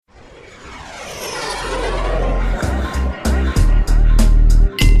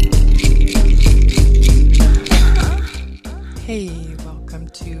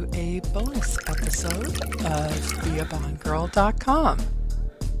episode of beabondgirl.com.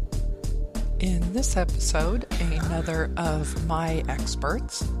 In this episode, another of my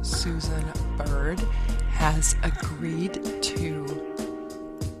experts, Susan Bird, has agreed to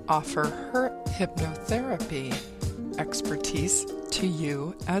offer her hypnotherapy expertise to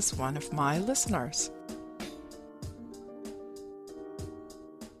you as one of my listeners.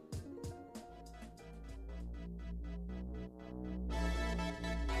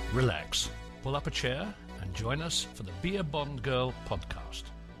 Relax, pull up a chair, and join us for the Be a Bond Girl podcast,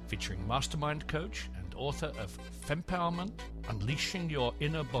 featuring mastermind coach and author of Fempowerment, Unleashing Your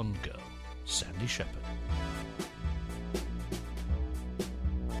Inner Bond Girl, Sandy Shepard.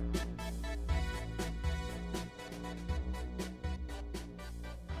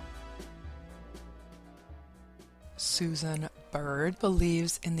 Susan Bird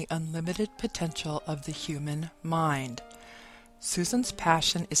believes in the unlimited potential of the human mind. Susan's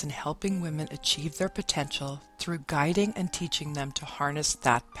passion is in helping women achieve their potential through guiding and teaching them to harness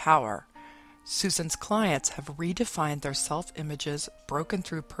that power. Susan's clients have redefined their self-images, broken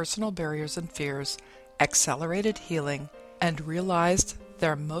through personal barriers and fears, accelerated healing, and realized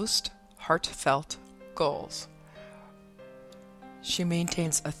their most heartfelt goals. She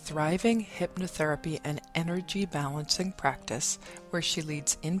maintains a thriving hypnotherapy and energy balancing practice where she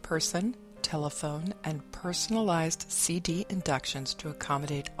leads in-person, telephone, and personalized CD inductions to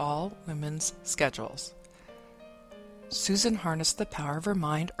accommodate all women's schedules. Susan harnessed the power of her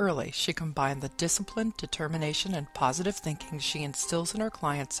mind early. She combined the discipline, determination, and positive thinking she instills in her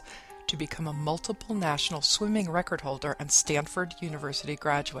clients to become a multiple national swimming record holder and Stanford University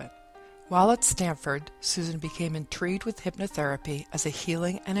graduate. While at Stanford, Susan became intrigued with hypnotherapy as a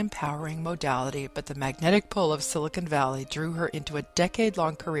healing and empowering modality, but the magnetic pull of Silicon Valley drew her into a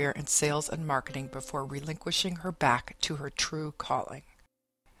decade-long career in sales and marketing before relinquishing her back to her true calling.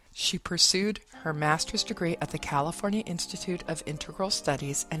 She pursued her master's degree at the California Institute of Integral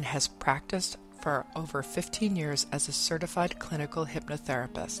Studies and has practiced for over 15 years as a certified clinical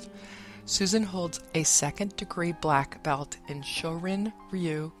hypnotherapist. Susan holds a second-degree black belt in Shorin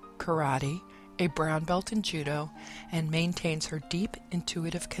Ryu Karate, a brown belt in judo, and maintains her deep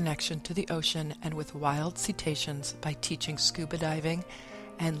intuitive connection to the ocean and with wild cetaceans by teaching scuba diving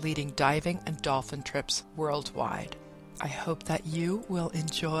and leading diving and dolphin trips worldwide. I hope that you will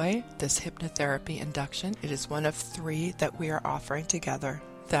enjoy this hypnotherapy induction. It is one of 3 that we are offering together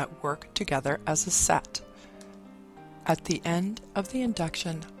that work together as a set. At the end of the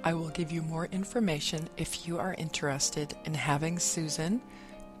induction, I will give you more information if you are interested in having Susan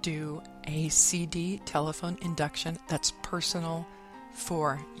do a CD telephone induction that's personal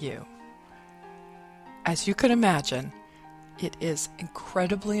for you. As you can imagine, it is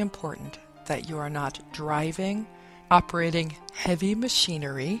incredibly important that you are not driving, operating heavy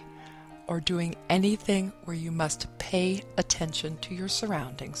machinery, or doing anything where you must pay attention to your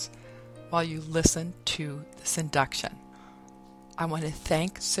surroundings while you listen to this induction. I want to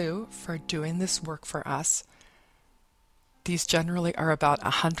thank Sue for doing this work for us. These generally are about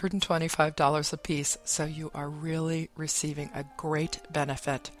 $125 a piece, so you are really receiving a great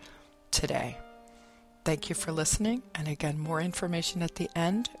benefit today. Thank you for listening, and again, more information at the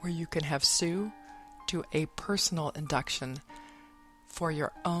end where you can have Sue do a personal induction for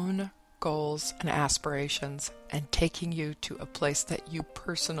your own goals and aspirations and taking you to a place that you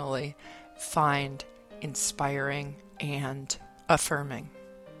personally find inspiring and affirming.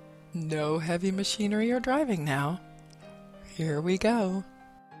 No heavy machinery or driving now. Here we go.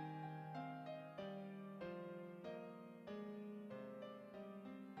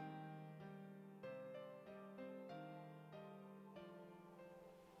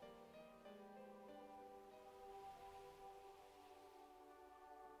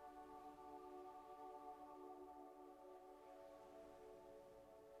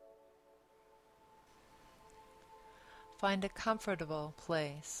 Find a comfortable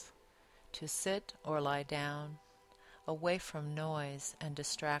place to sit or lie down, away from noise and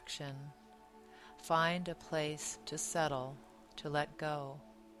distraction. Find a place to settle, to let go,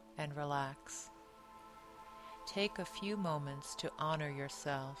 and relax. Take a few moments to honor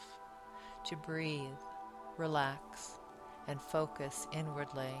yourself, to breathe, relax, and focus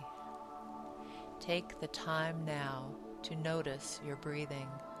inwardly. Take the time now to notice your breathing,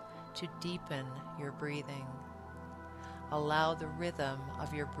 to deepen your breathing. Allow the rhythm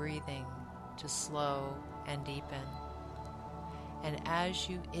of your breathing to slow and deepen. And as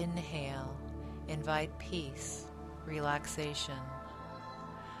you inhale, invite peace, relaxation.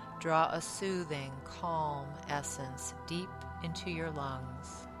 Draw a soothing, calm essence deep into your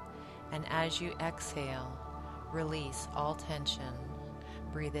lungs. And as you exhale, release all tension.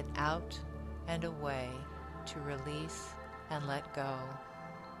 Breathe it out and a way to release and let go.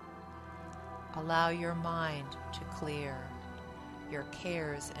 Allow your mind to clear, your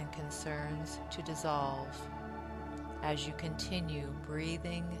cares and concerns to dissolve as you continue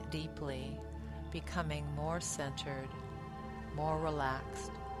breathing deeply, becoming more centered, more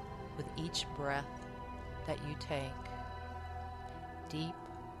relaxed with each breath that you take. Deep,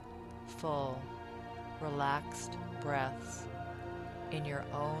 full, relaxed breaths in your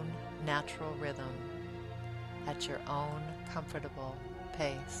own natural rhythm, at your own comfortable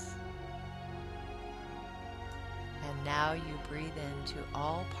pace. And now you breathe into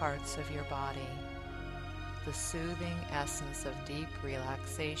all parts of your body. The soothing essence of deep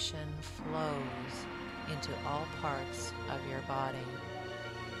relaxation flows into all parts of your body.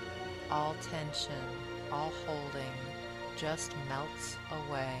 All tension, all holding just melts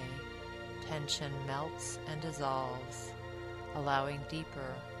away. Tension melts and dissolves, allowing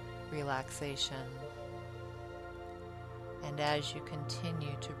deeper relaxation. And as you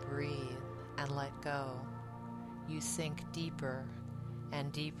continue to breathe and let go, you sink deeper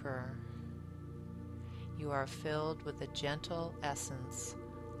and deeper. You are filled with the gentle essence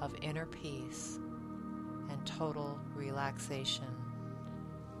of inner peace and total relaxation.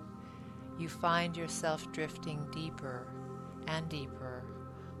 You find yourself drifting deeper and deeper,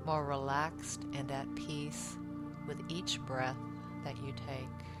 more relaxed and at peace with each breath that you take.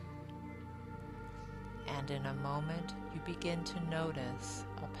 And in a moment, you begin to notice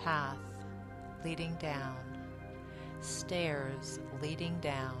a path leading down, stairs leading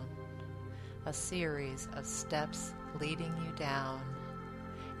down, a series of steps leading you down.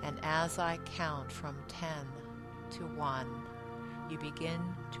 And as I count from 10 to 1, you begin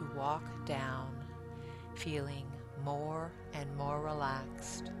to walk down, feeling more and more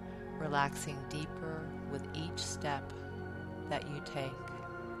relaxed, relaxing deeper with each step that you take.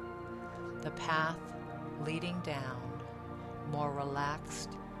 The path leading down, more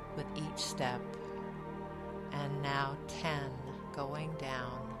relaxed with each step. And now 10 going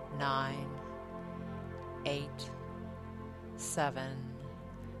down, 9, 8, 7,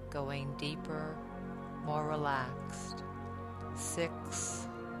 going deeper, more relaxed, 6,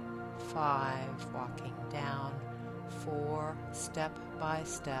 5, walking down, 4, step by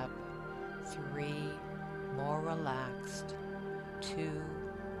step, 3, more relaxed, 2,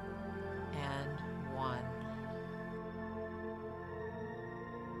 and 1.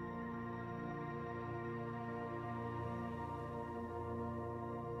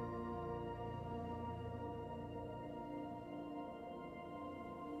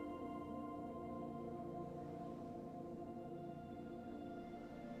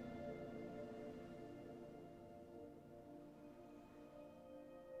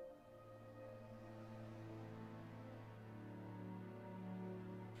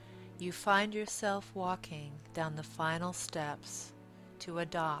 You find yourself walking down the final steps to a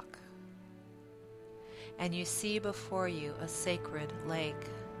dock, and you see before you a sacred lake,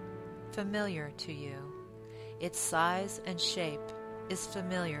 familiar to you. Its size and shape is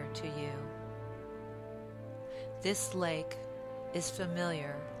familiar to you. This lake is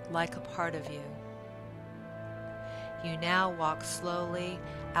familiar, like a part of you. You now walk slowly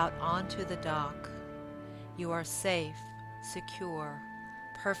out onto the dock. You are safe, secure,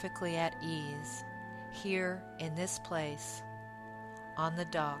 perfectly at ease, here in this place, on the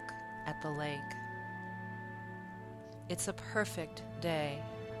dock at the lake. It's a perfect day,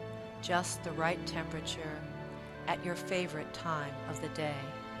 just the right temperature, at your favorite time of the day.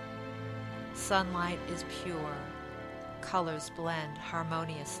 Sunlight is pure, colors blend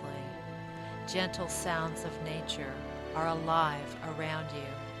harmoniously, gentle sounds of nature are alive around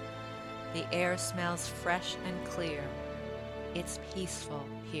you. The air smells fresh and clear. It's peaceful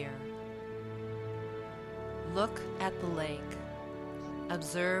here. Look at the lake.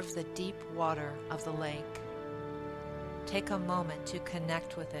 Observe the deep water of the lake. Take a moment to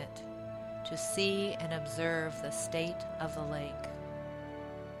connect with it, to see and observe the state of the lake.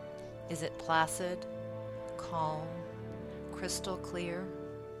 Is it placid, calm, crystal clear,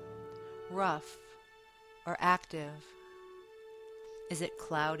 rough, or active? Is it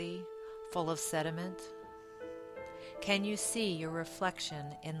cloudy, full of sediment? Can you see your reflection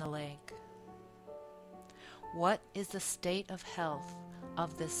in the lake? What is the state of health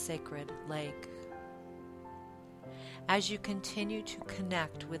of this sacred lake? As you continue to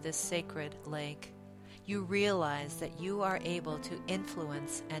connect with this sacred lake, you realize that you are able to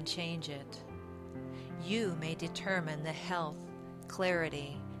influence and change it. You may determine the health,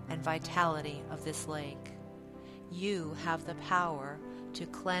 clarity, and vitality of this lake. You have the power to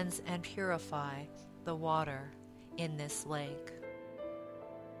cleanse and purify the water in this lake.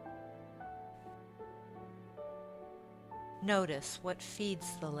 Notice what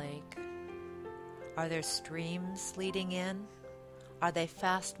feeds the lake. Are there streams leading in? Are they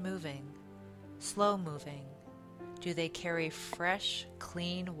fast-moving, slow-moving? Do they carry fresh,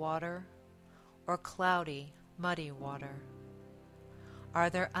 clean water or cloudy, muddy water?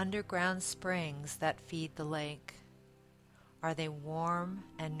 Are there underground springs that feed the lake? Are they warm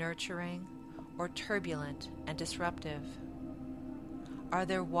and nurturing or turbulent and disruptive? Are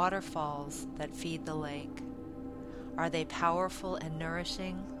there waterfalls that feed the lake? Are they powerful and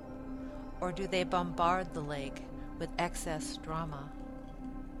nourishing, or do they bombard the lake with excess drama?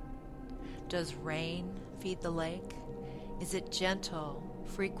 Does rain feed the lake? Is it gentle,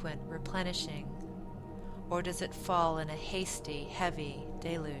 frequent, replenishing, or does it fall in a hasty, heavy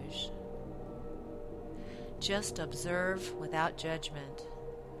deluge? Just observe without judgment.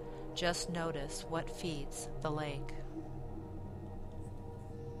 Just notice what feeds the lake.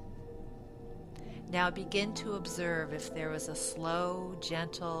 Now begin to observe if there is a slow,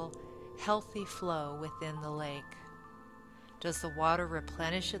 gentle, healthy flow within the lake. Does the water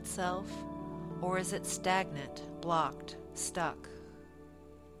replenish itself, or is it stagnant, blocked, stuck?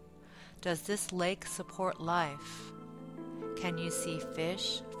 Does this lake support life? Can you see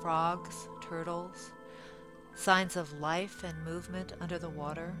fish, frogs, turtles, signs of life and movement under the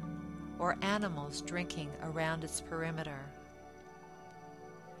water, or animals drinking around its perimeter?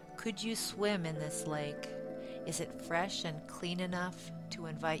 Could you swim in this lake? Is it fresh and clean enough to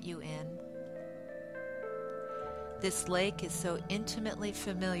invite you in? This lake is so intimately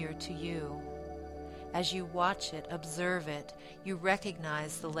familiar to you. As you watch it, observe it, you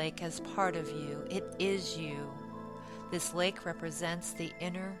recognize the lake as part of you. It is you. This lake represents the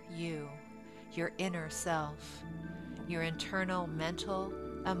inner you, your inner self, your internal mental,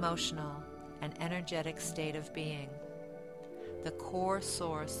 emotional, and energetic state of being, the core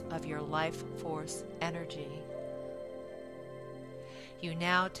source of your life force energy. You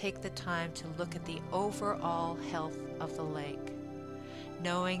now take the time to look at the overall health of the lake,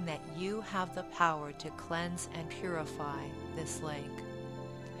 knowing that you have the power to cleanse and purify this lake,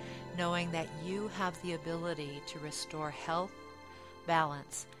 knowing that you have the ability to restore health,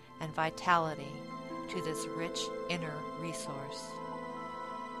 balance, and vitality to this rich inner resource.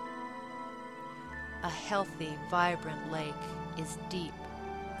 A healthy, vibrant lake is deep,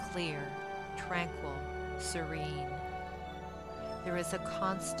 clear, tranquil, serene. There is a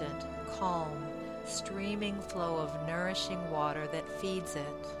constant, calm, streaming flow of nourishing water that feeds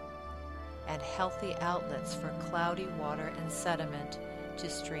it, and healthy outlets for cloudy water and sediment to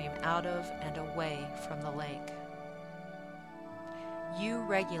stream out of and away from the lake. You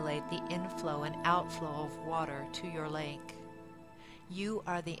regulate the inflow and outflow of water to your lake. You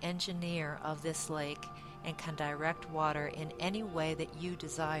are the engineer of this lake and can direct water in any way that you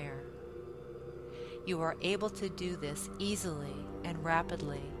desire. You are able to do this easily and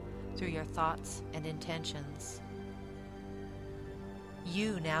rapidly through your thoughts and intentions.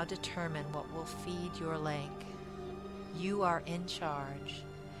 You now determine what will feed your lake. You are in charge.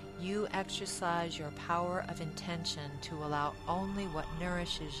 You exercise your power of intention to allow only what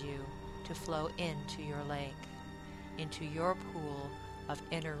nourishes you to flow into your lake, into your pool of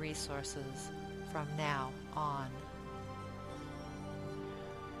inner resources from now on.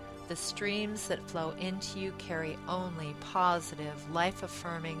 The streams that flow into you carry only positive,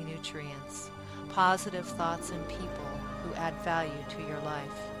 life-affirming nutrients, positive thoughts and people who add value to your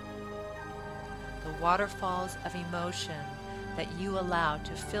life. The waterfalls of emotion that you allow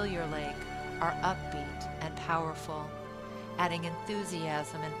to fill your lake are upbeat and powerful, adding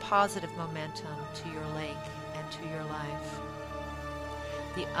enthusiasm and positive momentum to your lake and to your life.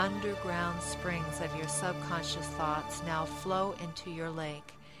 The underground springs of your subconscious thoughts now flow into your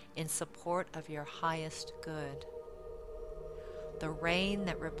lake in support of your highest good. The rain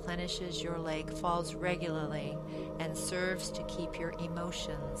that replenishes your lake falls regularly and serves to keep your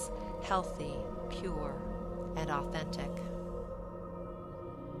emotions healthy, pure, and authentic.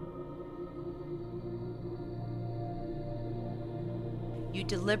 You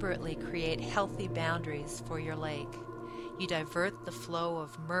deliberately create healthy boundaries for your lake. You divert the flow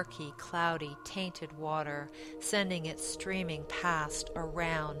of murky, cloudy, tainted water, sending it streaming past,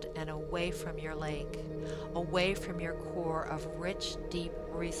 around, and away from your lake, away from your core of rich, deep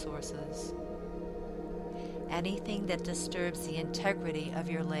resources. Anything that disturbs the integrity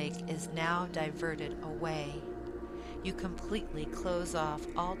of your lake is now diverted away. You completely close off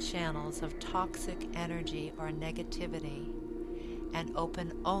all channels of toxic energy or negativity and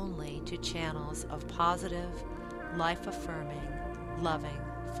open only to channels of positive, life-affirming, loving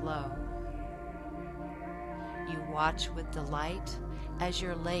flow. You watch with delight as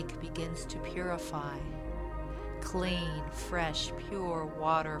your lake begins to purify, Clean, fresh, pure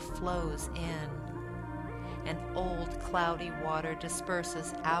water flows in, and old, cloudy water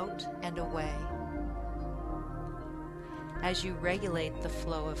disperses out and away. As you regulate the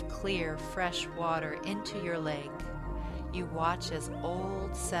flow of clear, fresh water into your lake, you watch as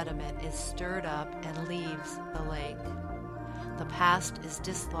old sediment is stirred up and leaves the lake. The past is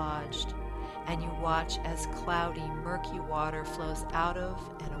dislodged, and you watch as cloudy, murky water flows out of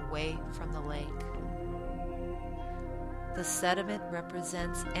and away from the lake. The sediment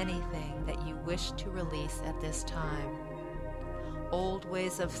represents anything that you wish to release at this time. Old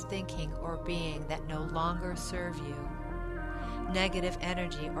ways of thinking or being that no longer serve you. Negative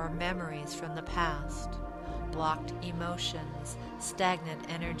energy or memories from the past. Blocked emotions, stagnant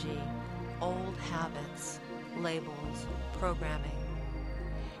energy, old habits, labels, programming.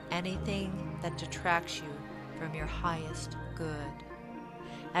 Anything that detracts you from your highest good.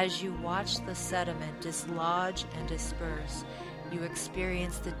 As you watch the sediment dislodge and disperse, you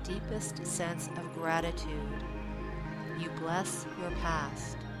experience the deepest sense of gratitude. You bless your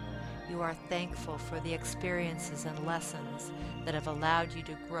past. You are thankful for the experiences and lessons that have allowed you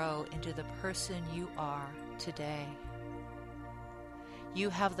to grow into the person you are today. You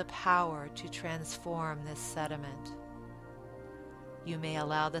have the power to transform this sediment. You may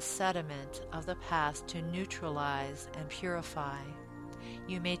allow the sediment of the past to neutralize and purify.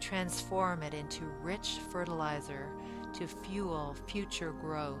 You may transform it into rich fertilizer to fuel future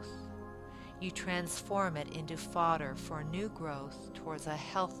growth. You transform it into fodder for new growth towards a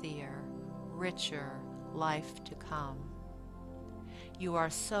healthier, richer life to come. You are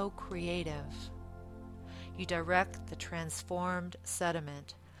so creative. You direct the transformed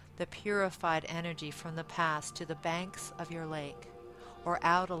sediment, the purified energy from the past to the banks of your lake, or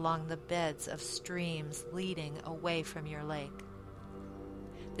out along the beds of streams leading away from your lake.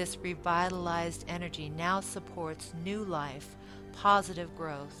 This revitalized energy now supports new life, positive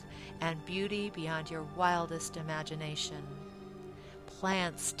growth, and beauty beyond your wildest imagination.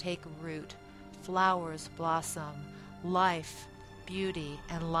 Plants take root, flowers blossom, life, beauty,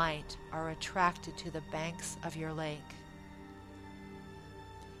 and light are attracted to the banks of your lake.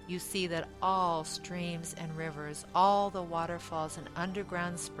 You see that all streams and rivers, all the waterfalls and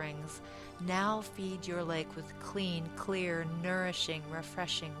underground springs now feed your lake with clean, clear, nourishing,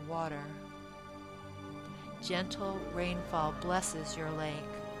 refreshing water. Gentle rainfall blesses your lake.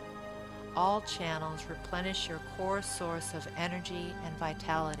 All channels replenish your core source of energy and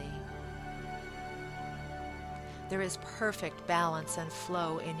vitality. There is perfect balance and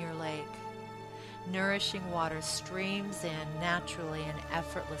flow in your lake. Nourishing water streams in naturally and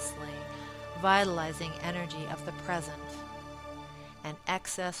effortlessly, vitalizing energy of the present. And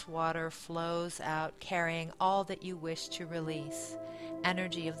excess water flows out, carrying all that you wish to release,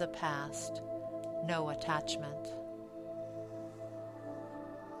 energy of the past, no attachment.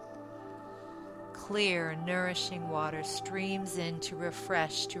 Clear, nourishing water streams in to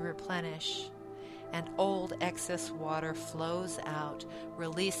refresh, to replenish, and old excess water flows out,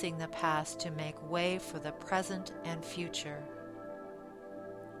 releasing the past to make way for the present and future.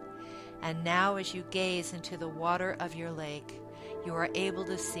 And now as you gaze into the water of your lake, you are able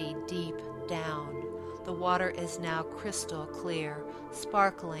to see deep down. The water is now crystal clear,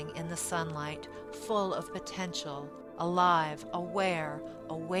 sparkling in the sunlight, full of potential, alive, aware,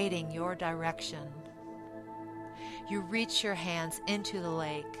 awaiting your direction. You reach your hands into the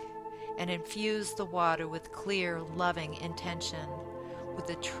lake and infuse the water with clear, loving intention, with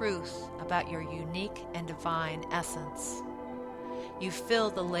the truth about your unique and divine essence. You fill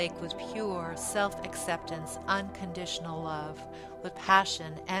the lake with pure self-acceptance, unconditional love, with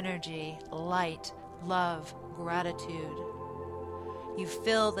passion, energy, light, love, gratitude. You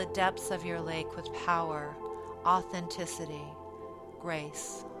fill the depths of your lake with power, authenticity,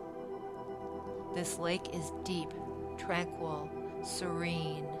 grace. This lake is deep, tranquil,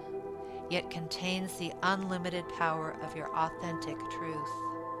 serene, yet contains the unlimited power of your authentic truth.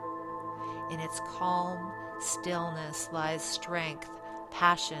 In its calm stillness lies strength,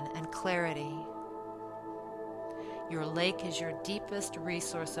 passion, and clarity. Your lake is your deepest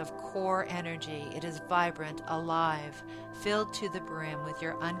resource of core energy. It is vibrant, alive, filled to the brim with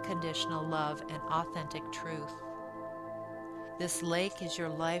your unconditional love and authentic truth. This lake is your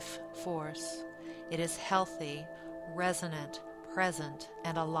life force. It is healthy, resonant, present,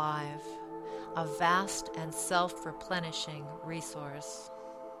 and alive, a vast and self-replenishing resource.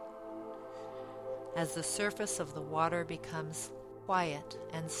 As the surface of the water becomes quiet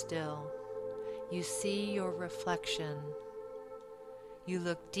and still, you see your reflection. You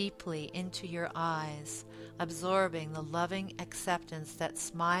look deeply into your eyes, absorbing the loving acceptance that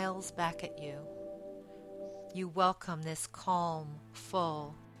smiles back at you. You welcome this calm,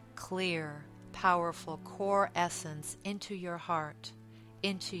 full, clear, powerful core essence into your heart,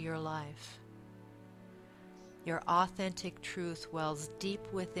 into your life. Your authentic truth wells deep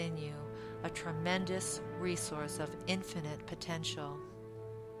within you, a tremendous resource of infinite potential.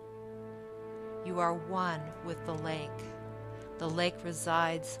 You are one with the lake. The lake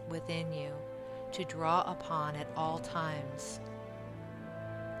resides within you to draw upon at all times.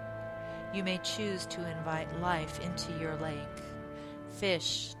 You may choose to invite life into your lake.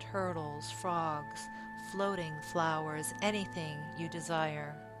 Fish, turtles, frogs, floating flowers, anything you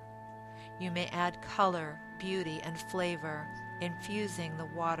desire. You may add color, beauty, and flavor, infusing the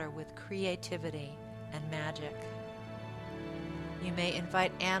water with creativity and magic. You may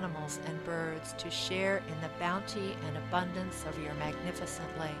invite animals and birds to share in the bounty and abundance of your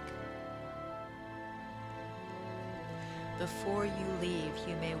magnificent lake. Before you leave,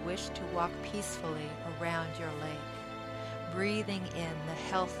 you may wish to walk peacefully around your lake, breathing in the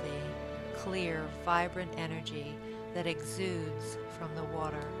healthy, clear, vibrant energy that exudes from the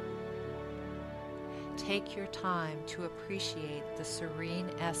water. Take your time to appreciate the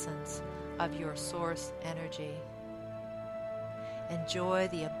serene essence of your source energy. Enjoy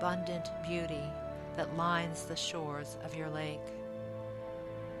the abundant beauty that lines the shores of your lake.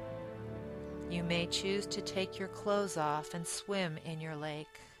 You may choose to take your clothes off and swim in your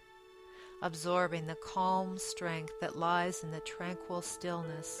lake, absorbing the calm strength that lies in the tranquil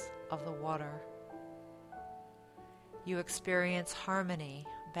stillness of the water. You experience harmony,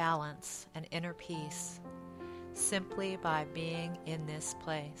 balance, and inner peace simply by being in this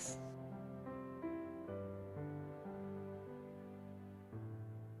place.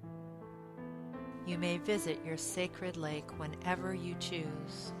 You may visit your sacred lake whenever you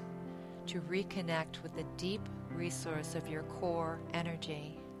choose to reconnect with the deep resource of your core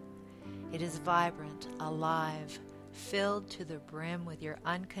energy. It is vibrant, alive, filled to the brim with your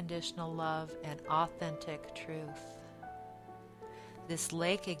unconditional love and authentic truth. This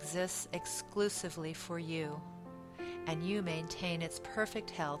lake exists exclusively for you, and you maintain its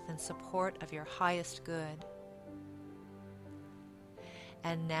perfect health in support of your highest good.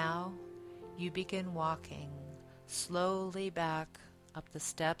 And now you begin walking slowly back up the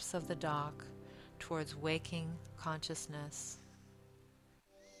steps of the dock towards waking consciousness,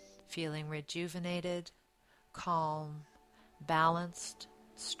 feeling rejuvenated, calm, balanced,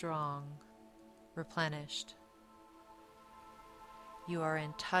 strong, replenished. You are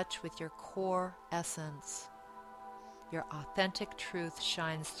in touch with your core essence. Your authentic truth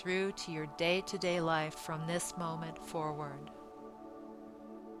shines through to your day-to-day life from this moment forward.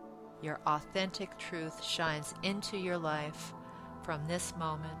 Your authentic truth shines into your life from this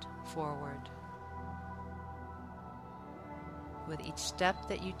moment forward. With each step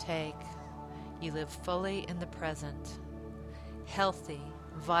that you take, you live fully in the present, healthy,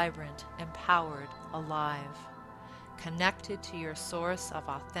 vibrant, empowered, alive, connected to your source of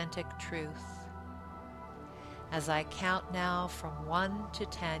authentic truth. As I count now from 1 to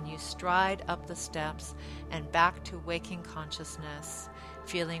 10, you stride up the steps and back to waking consciousness,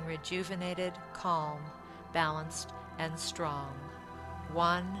 feeling rejuvenated, calm, balanced, and strong.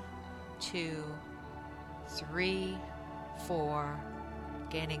 1, 2, 3, 4,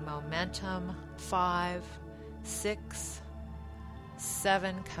 gaining momentum. 5, 6,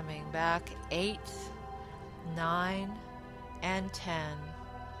 7, coming back. 8, 9, and 10.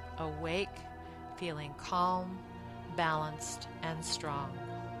 Awake, feeling calm, balanced, and strong.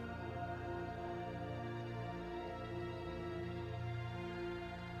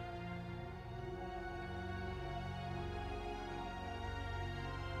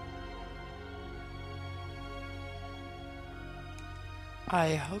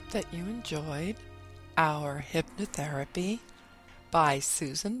 I hope that you enjoyed our hypnotherapy by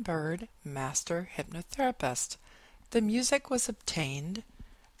Susan Bird, Master Hypnotherapist. The music was obtained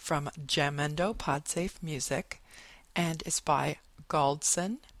from Jamendo Podsafe Music and is by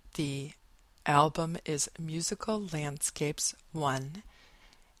Galdson. The album is Musical Landscapes 1,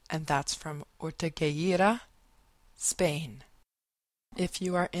 and that's from Ortegueira, Spain. If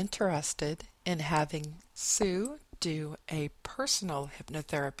you are interested in having Sue do a personal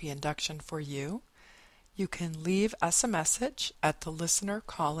hypnotherapy induction for you, you can leave us a message at the listener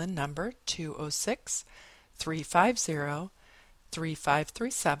call-in number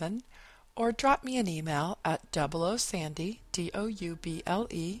 206-350-3537 or drop me an email at doubleosandy,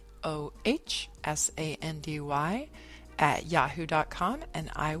 DOUBLEOHSANDY @yahoo.com,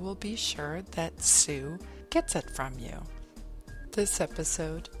 and I will be sure that Sue gets it from you. This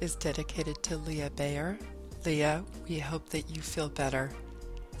episode is dedicated to Leah Bayer. Leah, we hope that you feel better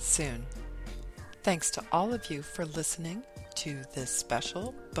soon. Thanks to all of you for listening to this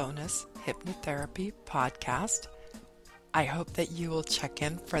special bonus hypnotherapy podcast. I hope that you will check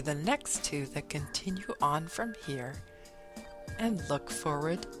in for the next two that continue on from here, and look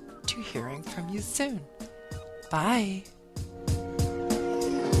forward to hearing from you soon. Bye.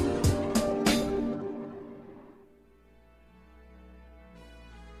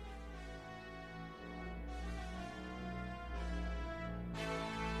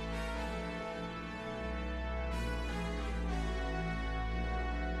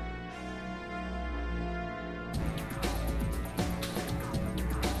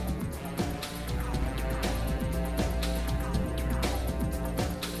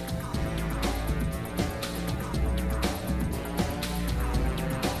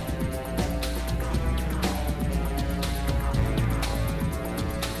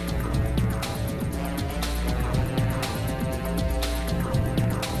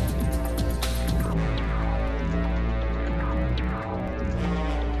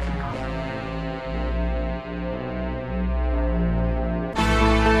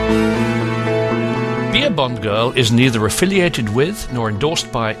 Be a Bond Girl is neither affiliated with nor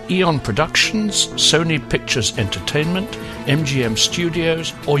endorsed by Eon Productions, Sony Pictures Entertainment, MGM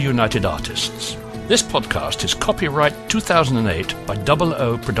Studios, or United Artists. This podcast is copyright 2008 by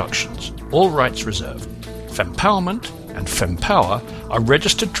 00 Productions. All rights reserved. Fempowerment and Fempower are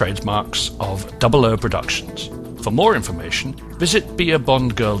registered trademarks of 00 Productions. For more information, visit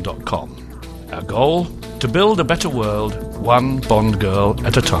beabondgirl.com. Our goal? To build a better world, one Bond Girl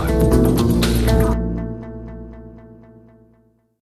at a time.